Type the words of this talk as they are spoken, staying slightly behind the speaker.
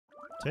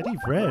Teddy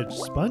Fresh,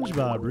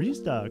 SpongeBob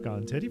restock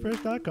on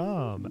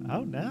teddyfresh.com.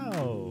 Out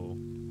now.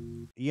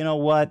 You know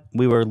what?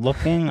 We were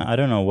looking. I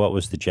don't know what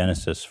was the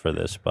genesis for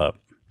this, but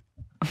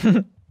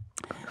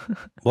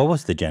what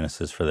was the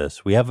genesis for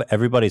this? We have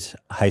everybody's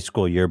high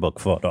school yearbook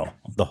photo,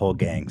 the whole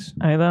gang's.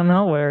 I don't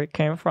know where it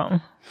came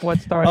from. What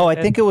started? Oh, I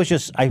think it was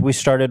just we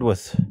started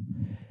with.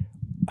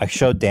 I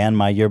showed Dan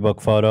my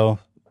yearbook photo.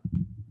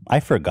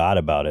 I forgot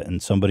about it,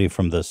 and somebody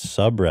from the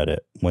subreddit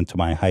went to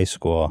my high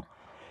school,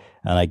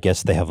 and I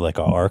guess they have like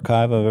an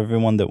archive of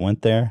everyone that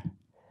went there,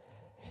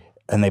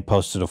 and they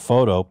posted a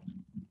photo.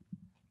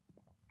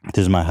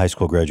 This is my high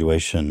school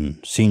graduation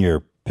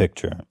senior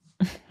picture.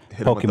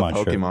 Hit him with the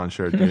Pokemon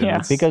shirt, dude.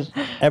 Yeah. Because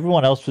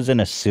everyone else was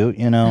in a suit,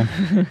 you know.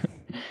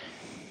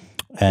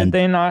 And did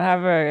they not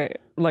have a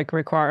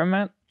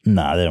requirement?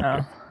 nah, they don't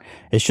care.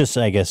 It's just,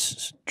 I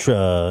guess,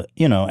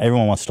 you know,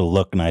 everyone wants to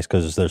look nice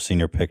because it's their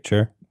senior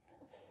picture.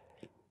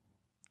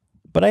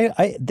 But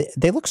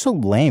they look so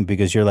lame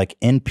because you're like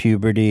in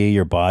puberty,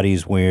 your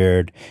body's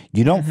weird.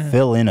 You don't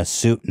fill in a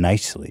suit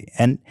nicely.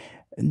 And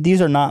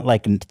these are not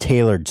like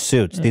tailored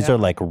suits. These are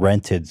like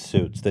rented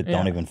suits that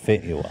don't even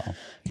fit you well.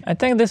 I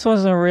think this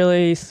was a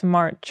really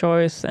smart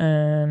choice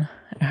and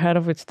ahead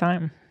of its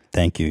time.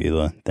 Thank you,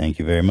 Hila. Thank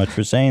you very much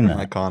for saying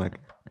that. Iconic.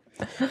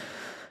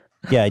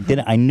 Yeah,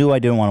 I knew I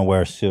didn't want to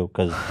wear a suit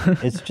because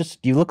it's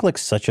just, you look like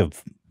such a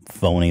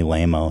phony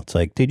lame-o. It's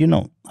like, dude,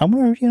 I'm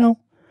wearing,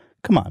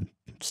 come on,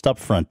 stop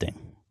fronting.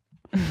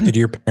 Did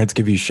your parents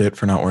give you shit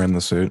for not wearing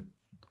the suit?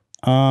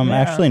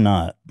 Actually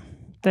not.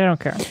 They don't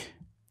care.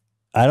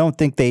 I don't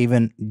think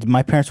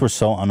my parents were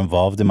so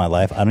uninvolved in my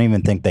life, I don't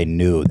even think they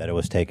knew that it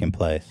was taking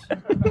place.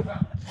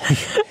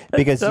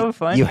 Because so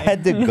funny. you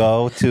had to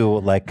go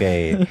to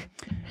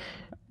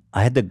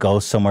I had to go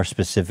somewhere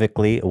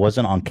specifically. It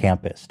wasn't on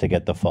campus to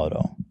get the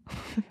photo.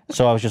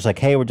 So I was just like,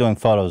 hey, we're doing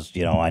photos.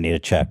 I need to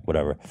check,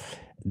 whatever.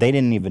 They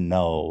didn't even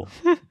know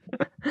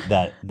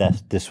that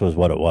this was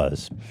what it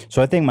was.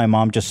 So I think my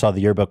mom just saw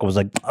the yearbook and was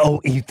like, oh,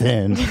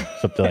 Ethan,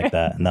 something like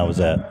that. And that was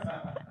it.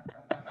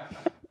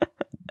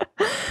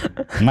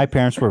 My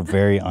parents were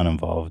very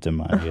uninvolved in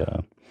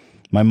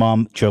my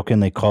mom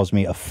jokingly calls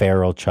me a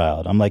feral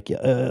child. I'm like,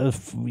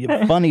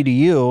 funny to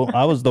you.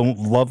 I was the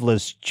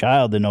loveless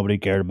child that nobody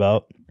cared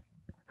about.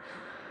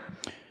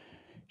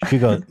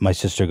 My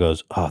sister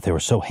goes, oh, they were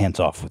so hands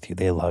off with you.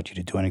 They allowed you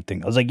to do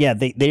anything. I was like, yeah,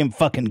 they didn't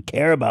fucking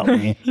care about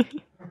me.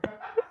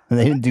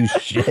 They didn't do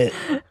shit.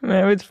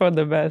 Maybe it's for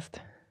the best.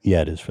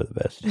 Yeah, it is for the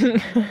best.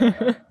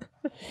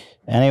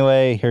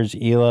 Anyway, here's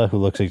Hila, who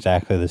looks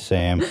exactly the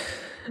same.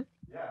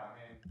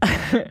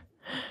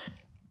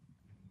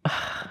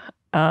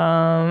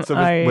 So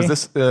was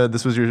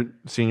this was your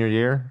senior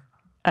year?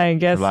 I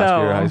guess last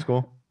so. year of high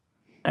school?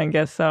 I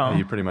guess so. Yeah,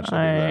 you pretty much look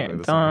exactly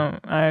the same.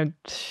 I have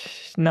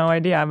no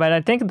idea, but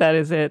I think that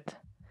is it.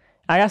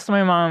 I asked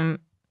my mom.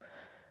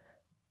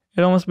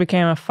 It almost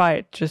became a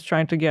fight, just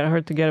trying to get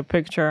her to get a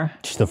picture.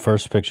 Just the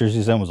first picture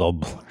she sent was all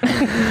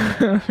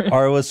blurry.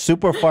 Or it was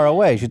super far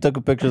away. She took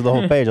a picture of the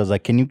whole page. I was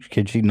like,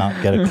 could she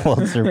not get a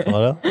closer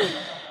photo?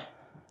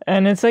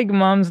 And it's like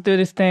moms do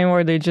this thing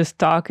where they just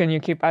talk and you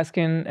keep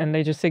asking and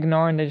they just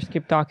ignore and they just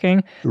keep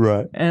talking.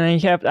 Right. And I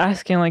kept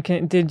asking, like,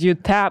 did you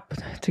tap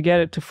to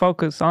get it to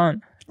focus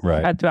on?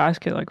 Right. I had to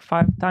ask it like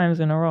 5 times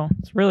in a row.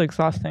 It's really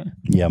exhausting.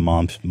 Yeah,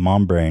 mom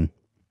brain.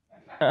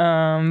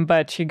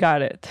 But she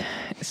got it.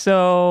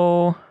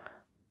 So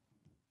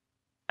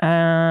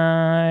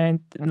I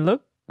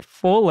look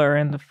fuller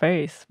in the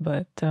face,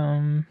 but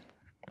I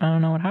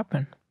don't know what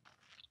happened.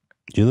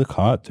 You look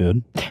hot,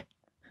 dude.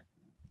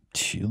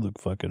 You look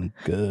fucking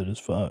good as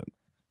fuck.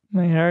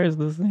 My hair is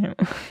the same.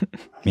 I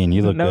mean,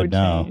 you look no good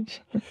now.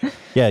 change.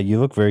 Yeah, you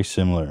look very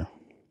similar.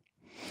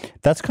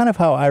 That's kind of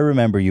how I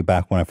remember you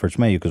back when I first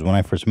met you, because when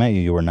I first met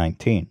you, you were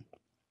 19.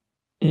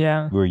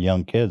 Yeah. We were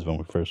young kids when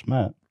we first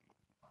met.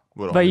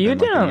 But you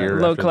didn't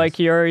look like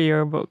your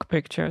yearbook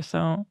picture,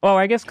 so... Oh,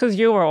 I guess because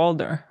you were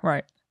older,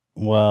 right?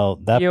 Well,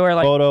 that You were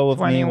like photo of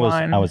me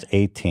 21. I was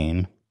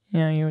 18.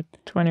 Yeah, you were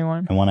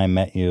 21. And when I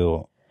met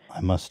you,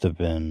 I must have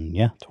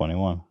been,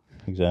 21.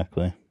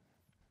 Exactly.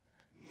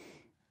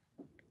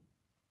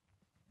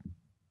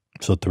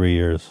 So 3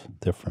 years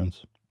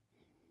difference.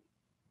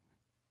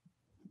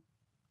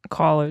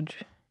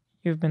 College.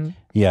 You've been...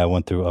 Yeah, I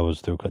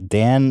was through.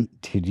 Dan,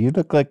 dude, you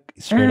look like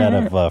straight out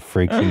of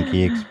Freaks and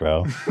Geeks,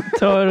 bro.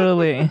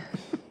 Totally.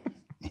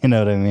 You know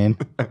what I mean?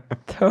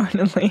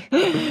 Totally.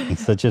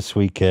 He's such a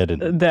sweet kid.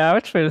 The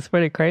outfit is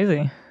pretty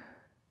crazy.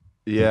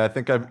 Yeah, I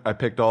think I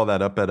picked all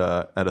that up at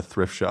a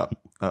thrift shop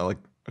like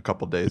a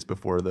couple days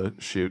before the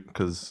shoot.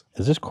 Because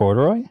is this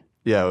corduroy?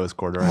 Yeah, it was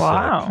corduroy.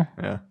 Wow.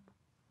 Yeah.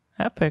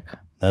 Epic.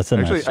 That's a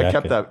nice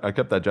jacket. I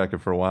kept that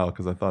jacket for a while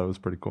because I thought it was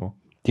pretty cool.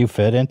 Do you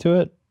fit into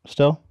it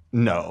still?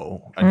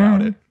 No, I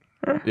doubt it.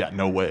 Yeah,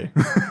 no way.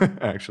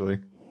 Actually.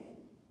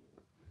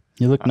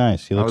 You look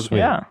nice. You look sweet.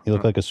 Yeah. You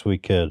look like a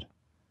sweet kid.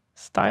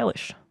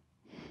 Stylish.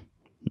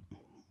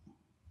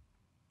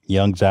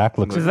 Young Zach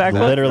looks Zach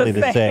looks literally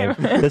the the same.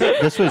 same.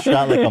 This was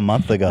shot like a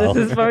month ago.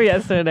 This is from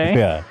yesterday.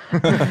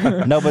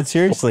 Yeah. No, but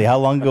seriously, how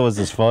long ago was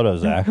this photo,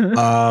 Zach?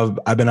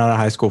 I've been out of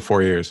high school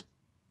 4 years.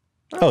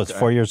 Oh, it's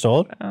 4 years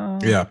old?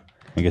 Yeah.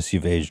 I guess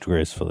you've aged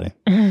gracefully.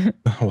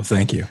 Well,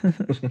 thank you.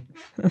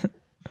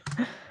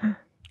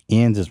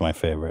 Ian's is my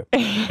favorite.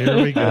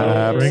 Here we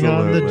go. Bring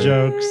on the Absolutely.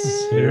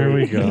 jokes. Here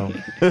we go.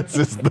 This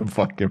is the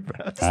fucking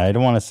best. I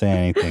don't want to say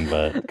anything,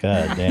 but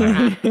god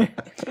damn.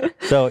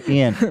 So,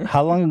 Ian,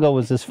 how long ago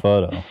was this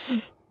photo?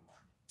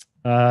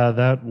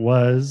 That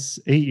was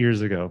 8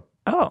 years ago.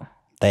 Oh,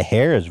 The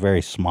hair is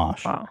very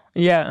smosh. wow.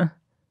 Yeah.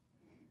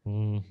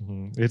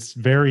 It's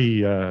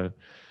very.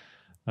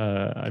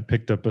 I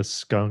picked up a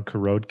skunk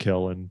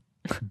roadkill and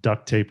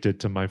duct taped it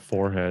to my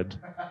forehead.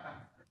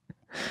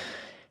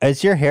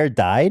 Is your hair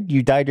dyed?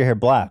 You dyed your hair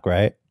black,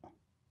 right?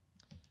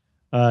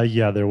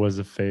 Yeah, there was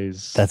a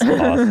phase. That's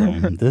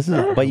awesome. This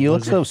is, but you look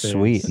Was a so phase.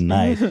 sweet and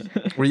nice.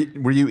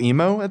 Were you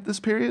emo at this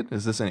period?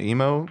 Is this an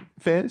emo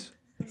phase?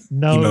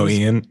 no. Emo it was,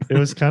 Ian. it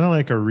was kind of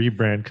like a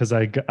rebrand because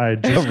I just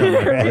got my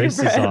Rebrand.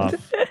 braces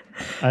off.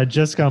 I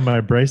just got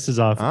my braces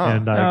off Oh.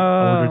 and I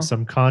Oh. ordered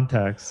some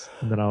contacts.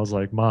 And then I was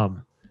like,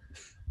 Mom,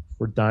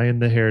 we're dyeing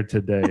the hair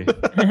today.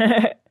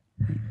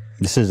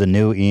 This is a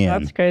new Ian.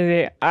 That's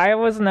crazy. I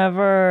was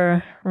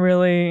never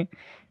really.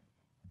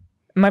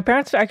 My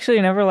parents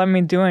actually never let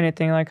me do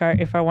anything. Like,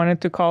 if I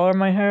wanted to color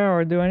my hair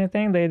or do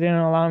anything, they didn't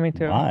allow me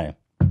to. Why?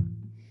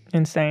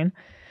 Insane.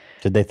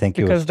 Did they think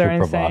you Because was too they're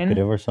insane.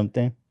 provocative or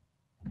something?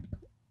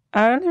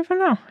 I don't even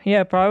know.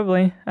 Yeah,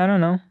 probably. I don't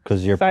know.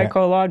 Because your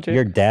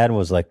Psychological. dad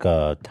was like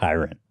a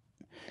tyrant.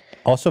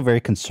 Also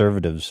very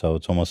conservative, so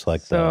it's almost like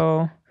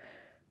So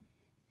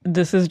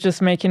this is just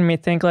making me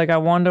think. Like, I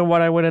wonder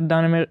what I would have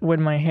done with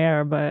my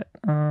hair, but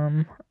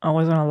I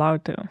wasn't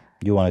allowed to.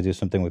 you want to do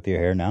something with your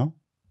hair now?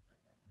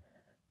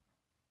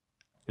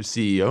 You're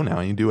CEO now.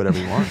 You can do whatever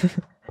you want.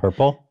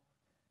 Purple,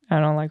 I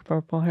don't like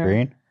purple hair.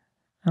 green,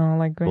 I don't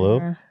like green Blue?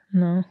 hair.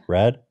 No,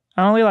 red,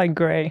 I only like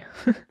gray.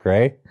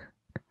 gray.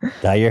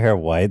 Dye your hair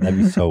white. That'd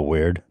be so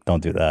weird.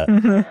 Don't do that.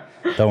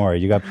 Don't worry,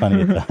 you got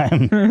plenty of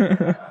time.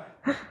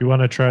 You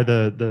want to try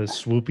the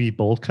swoopy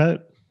bowl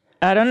cut?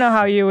 I don't know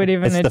how you would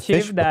even It's the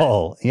achieve fish that.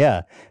 bowl.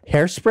 Yeah,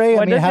 hairspray.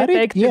 What I mean, does how it did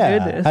take to do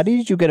this? How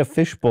did you get a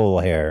fishbowl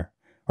hair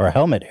or a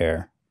helmet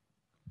hair?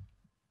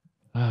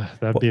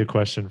 That'd be a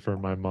question for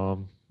my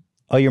mom.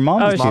 Oh, your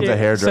mom. Oh, was mom's a so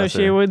hairdresser.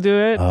 she would do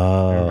it.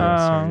 Oh,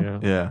 Yeah.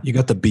 Yeah. You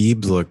got the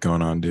Beebs look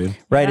going on, dude.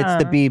 right.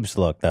 It's the Yeah. Beebs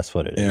look. That's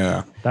what it is.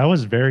 Yeah. That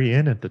was very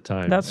in at the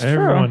time. That's true.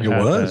 Everyone It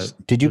had was.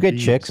 that. Did you The get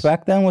chicks Biebs.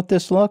 back then with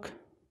this look?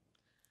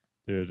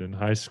 Dude, in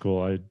high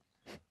school,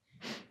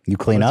 You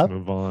clean let's up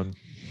move on.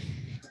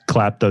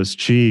 Clap those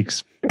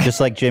cheeks. just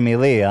like Jimmy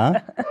Lee, huh?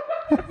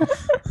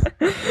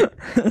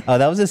 Oh,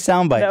 that was a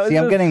soundbite. That was See,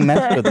 I'm a- getting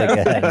messed with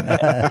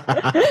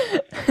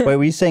again. Wait,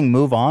 were you saying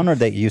move on or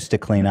that you used to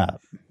clean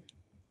up?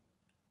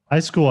 High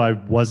school, I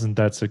wasn't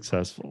that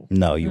successful.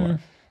 No, you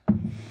weren't.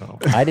 No.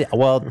 I did.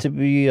 Well, to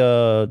be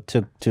I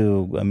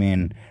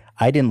mean,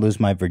 I didn't lose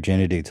my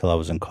virginity till I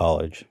was in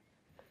college.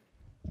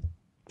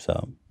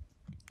 So,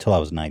 till I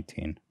was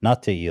 19.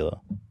 Not to Hila.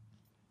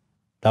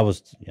 That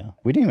was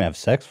We didn't even have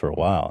sex for a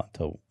while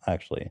until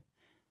actually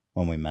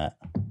when we met.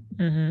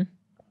 Mm-hmm.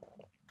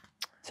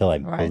 Till I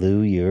Right.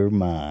 blew your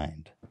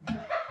mind.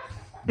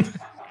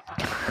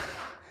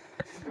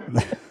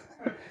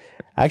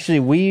 Actually,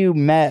 we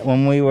met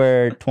when we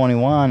were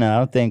 21, and I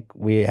don't think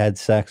we had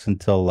sex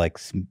until like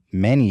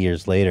many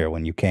years later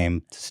when you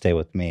came to stay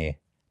with me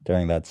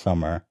during that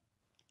summer.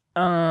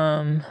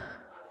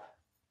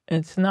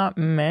 It's not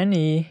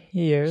many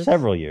years.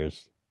 Several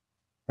years,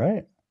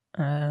 right?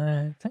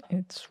 I think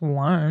it's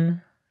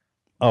one.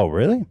 Oh,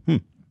 really?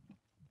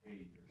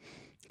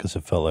 Because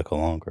it felt like a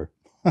longer.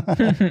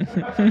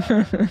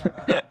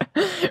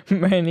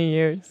 Many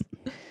years.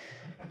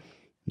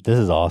 This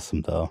is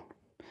awesome, though.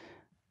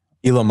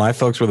 Elo, my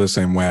folks were the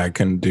same way. I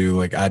couldn't do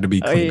like I had to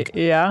be Oh, clean.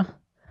 yeah.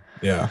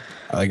 Yeah.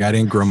 Like I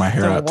didn't grow my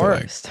hair The out till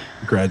like worst.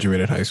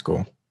 graduated high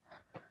school.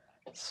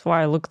 That's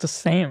why I look the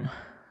same.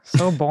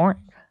 So boring.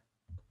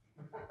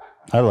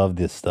 I love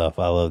this stuff.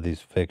 I love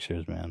these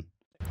pictures, man.